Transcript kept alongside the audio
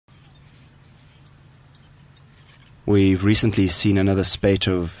We've recently seen another spate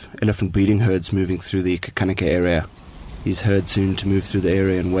of elephant breeding herds moving through the Africana area. These herds soon to move through the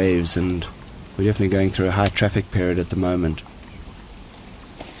area in waves, and we're definitely going through a high traffic period at the moment.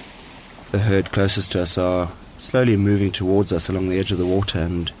 The herd closest to us are slowly moving towards us along the edge of the water,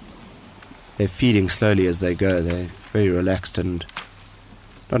 and they're feeding slowly as they go. They're very relaxed and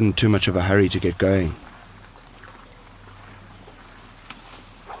not in too much of a hurry to get going.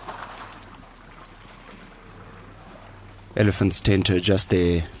 Elephants tend to adjust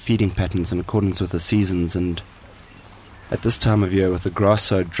their feeding patterns in accordance with the seasons, and at this time of year, with the grass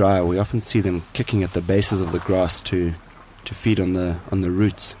so dry, we often see them kicking at the bases of the grass to feed on the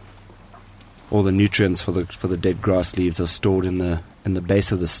roots. All the nutrients for the dead grass leaves are stored in the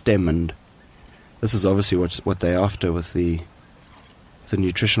base of the stem, and this is obviously what they're after with the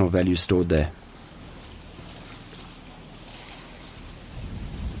nutritional value stored there.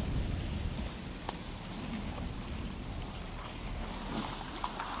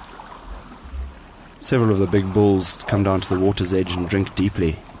 Several of the big bulls come down to the water's edge and drink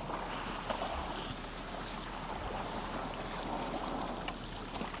deeply.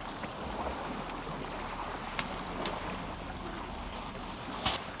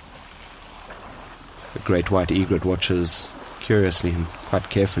 The great white egret watches curiously and quite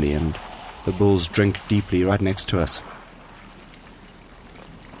carefully, and the bulls drink deeply right next to us.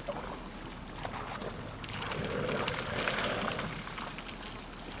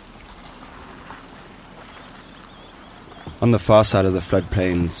 On the far side of the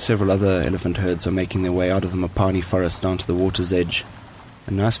floodplain, several other elephant herds are making their way out of the Mopani forest down to the water's edge.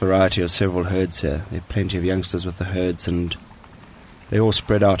 A nice variety of several herds here. There are plenty of youngsters with the herds, and they all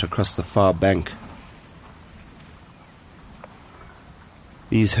spread out across the far bank.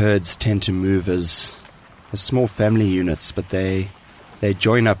 These herds tend to move as small family units, but they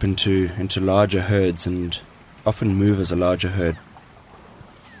join up into larger herds and often move as a larger herd.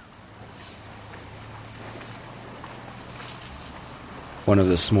 One of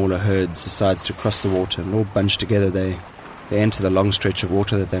the smaller herds decides to cross the water, and all bunched together they enter the long stretch of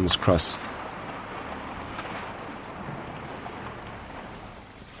water that they must cross.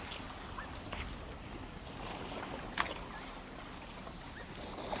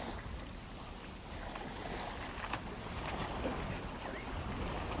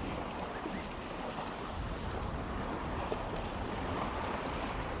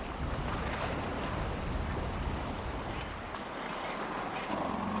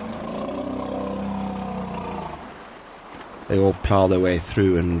 They all plough their way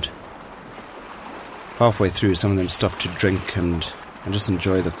through, and halfway through some of them stop to drink and just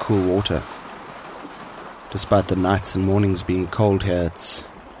enjoy the cool water. Despite the nights and mornings being cold here, it's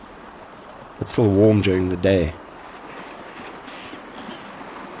still warm during the day.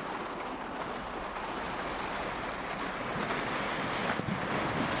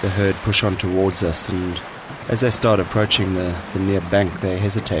 The herd push on towards us, and as they start approaching the near bank, they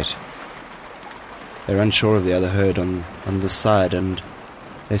hesitate. They're unsure of the other herd on this side, and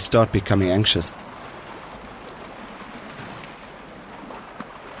they start becoming anxious.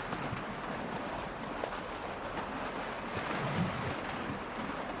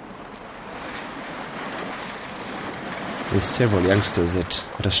 There's several youngsters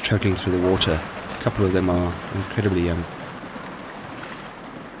that are struggling through the water. A couple of them are incredibly young.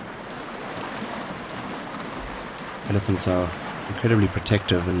 Elephants are incredibly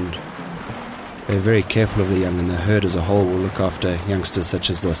protective, and they're very careful of the young, and the herd as a whole will look after youngsters such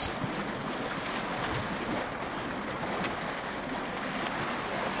as this.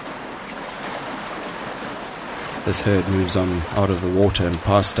 This herd moves on out of the water and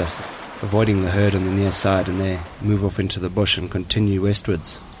past us, avoiding the herd on the near side, and they move off into the bush and continue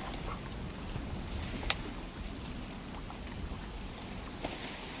westwards.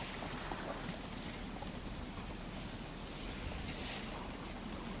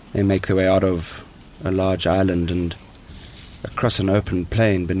 They make their way out of a large island and across an open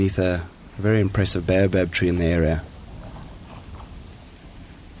plain beneath a very impressive baobab tree in the area.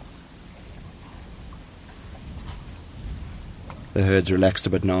 The herd's relaxed a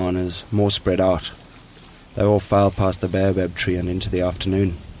bit now and is more spread out. They all file past the baobab tree and into the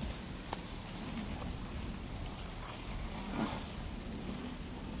afternoon.